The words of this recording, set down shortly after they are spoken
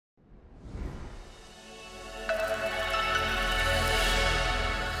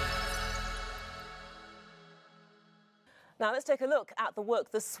Now let's take a look at the work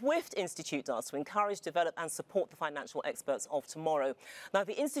the Swift Institute does to encourage, develop and support the financial experts of tomorrow. Now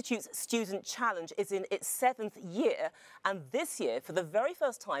the Institute's Student Challenge is in its 7th year, and this year, for the very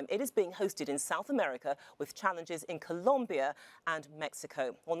first time, it is being hosted in South America with challenges in Colombia and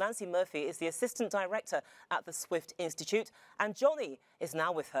Mexico. Well, Nancy Murphy is the Assistant Director at the Swift Institute, and Johnny is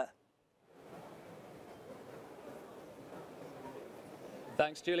now with her.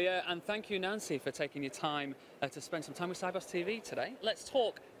 Thanks, Julia, and thank you, Nancy, for taking your time to spend some time with Sibos TV today. Let's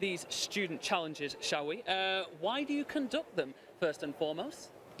talk these student challenges, shall we? Why do you conduct them, first and foremost?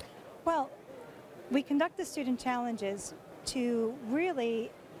 Well, we conduct the student challenges to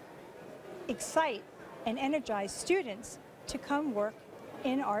really excite and energize students to come work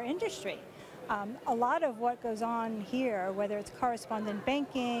in our industry. A lot of what goes on here, whether it's correspondent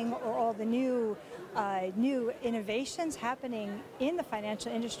banking or all the new innovations happening in the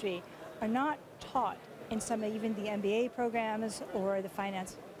financial industry, are not taught in some of even the MBA programs or the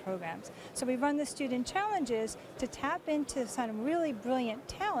finance programs. So we run the student challenges to tap into some really brilliant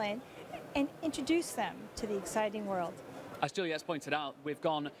talent and introduce them to the exciting world. As Juliet's pointed out, we've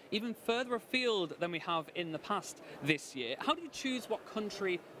gone even further afield than we have in the past this year. How do you choose what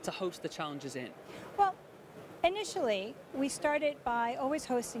country to host the challenges in? Well, initially, we started by always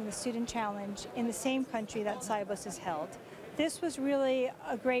hosting the Student Challenge in the same country that Sibos is held. This was really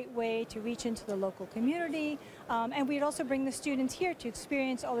a great way to reach into the local community, and we'd also bring the students here to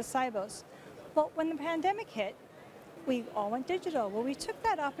experience all the Sibos. Well, when the pandemic hit, we all went digital. Well, we took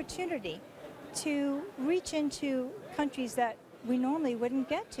that opportunity to reach into countries that we normally wouldn't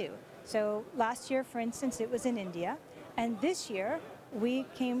get to. So last year, for instance, it was in India, and this year we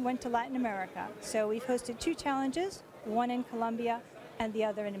went to Latin America. So we've hosted 2 challenges, one in Colombia and the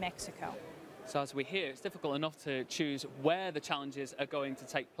other in Mexico. So as we hear, it's difficult enough to choose where the challenges are going to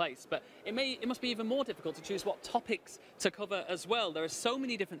take place, but it must be even more difficult to choose what topics to cover as well. There are so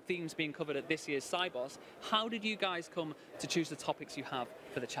many different themes being covered at this year's Sibos. How did you guys come to choose the topics you have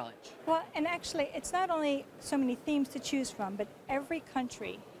for the challenge? Well, and actually, it's not only so many themes to choose from, but every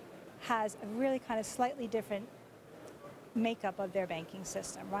country has a really kind of slightly different makeup of their banking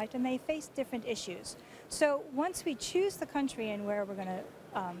system, right? And they face different issues. So once we choose the country and where we're going to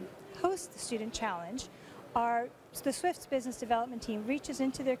host the Student Challenge, the Swift's business development team reaches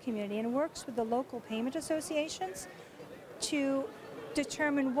into their community and works with the local payment associations to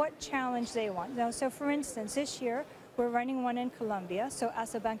determine what challenge they want. Now, so for instance, this year we're running one in Colombia, so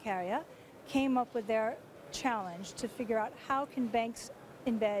Asa Bancaria came up with their challenge to figure out how can banks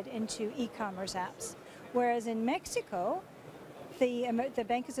embed into e-commerce apps. Whereas in Mexico, the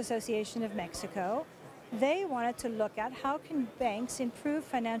Bankers Association of Mexico, they wanted to look at how can banks improve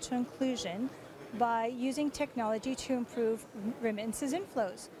financial inclusion by using technology to improve remittances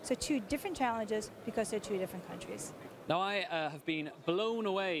inflows. So 2 different challenges because they're 2 different countries. Now I have been blown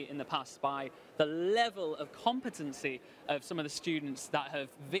away in the past by the level of competency of some of the students that have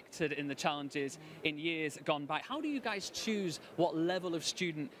victored in the challenges in years gone by. How do you guys choose what level of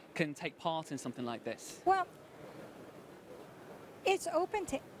student can take part in something like this? Well, it's open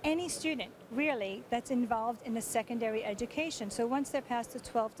to any student, really, that's involved in a secondary education. So once they're past the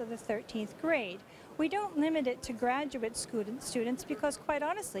 12th or the 13th grade, we don't limit it to graduate students because, quite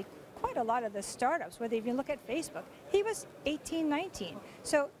honestly, quite a lot of the startups, whether you look at Facebook, he was 18, 19.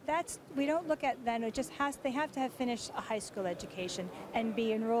 So we don't look at then, they have to have finished a high school education and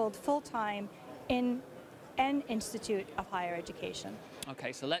be enrolled full-time in an institute of higher education.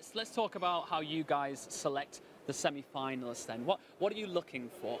 Okay, so let's talk about how you guys select the semi-finalists then. What are you looking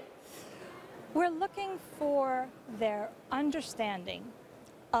for? We're looking for their understanding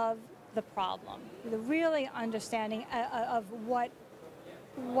of the problem, the really understanding of what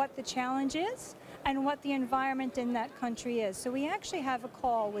the challenge is and what the environment in that country is. So we actually have a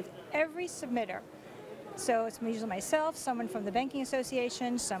call with every submitter. So it's usually myself, someone from the Banking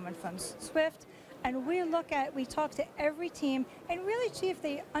Association, someone from Swift, and we talk to every team and really see if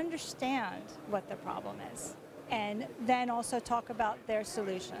they understand what the problem is. And then also talk about their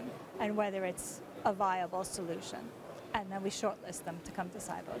solution and whether it's a viable solution. And then we shortlist them to come to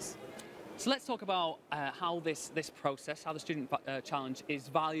Sibos. So let's talk about how this process, how the Student Challenge is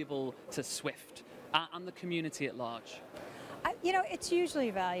valuable to Swift and the community at large. It's usually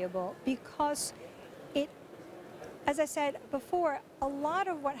valuable because as I said before, a lot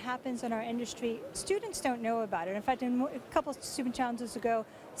of what happens in our industry, students don't know about it. In fact, a couple of student challenges ago,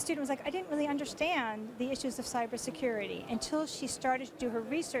 a student was like, I didn't really understand the issues of cybersecurity until she started to do her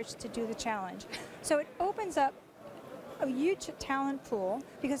research to do the challenge. So it opens up a huge talent pool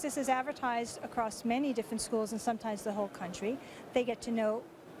because this is advertised across many different schools and sometimes the whole country. They get to know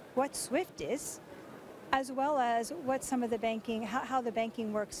what Swift is, as well as what some of the banking, how the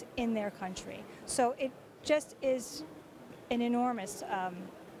banking works in their country. So it just is an enormous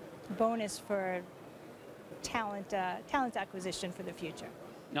bonus for talent acquisition for the future.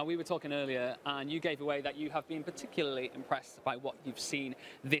 Now, we were talking earlier, and you gave away that you have been particularly impressed by what you've seen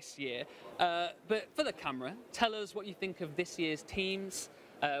this year. But for the camera, tell us what you think of this year's teams.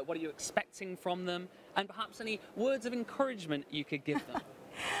 What are you expecting from them? And perhaps any words of encouragement you could give them.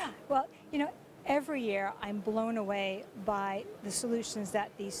 Well, you know, every year I'm blown away by the solutions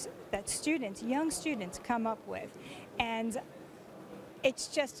that students, young students, come up with. And it's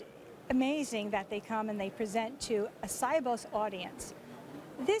just amazing that they come and they present to a Sibos audience.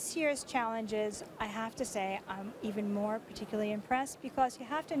 This year's challenges, I have to say, I'm even more particularly impressed, because you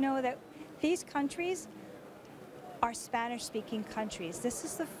have to know that these countries are Spanish-speaking countries. This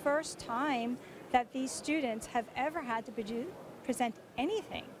is the first time that these students have ever had to present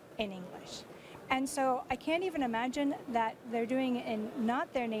anything in English. And so I can't even imagine that they're doing it in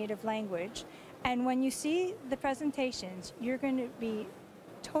not their native language. And when you see the presentations, you're going to be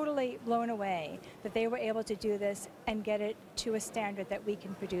totally blown away that they were able to do this and get it to a standard that we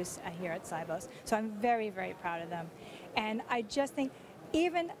can produce here at Sibos. So I'm very, very proud of them. And I just think,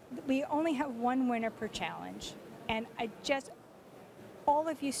 even we only have one winner per challenge. And all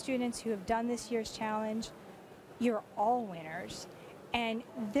of you students who have done this year's challenge, you're all winners. And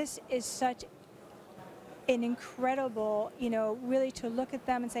this is such an incredible, you know, really to look at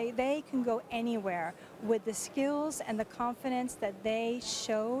them and say they can go anywhere with the skills and the confidence that they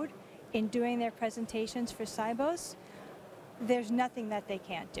showed in doing their presentations for Sibos. There's nothing that they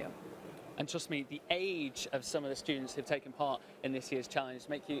can't do. And trust me, the age of some of the students who've taken part in this year's challenge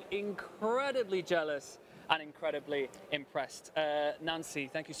make you incredibly jealous and incredibly impressed. Nancy,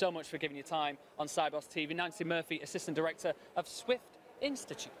 thank you so much for giving your time on Sibos TV. Nancy Murphy, Assistant Director of Swift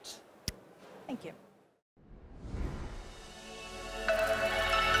Institute. Thank you.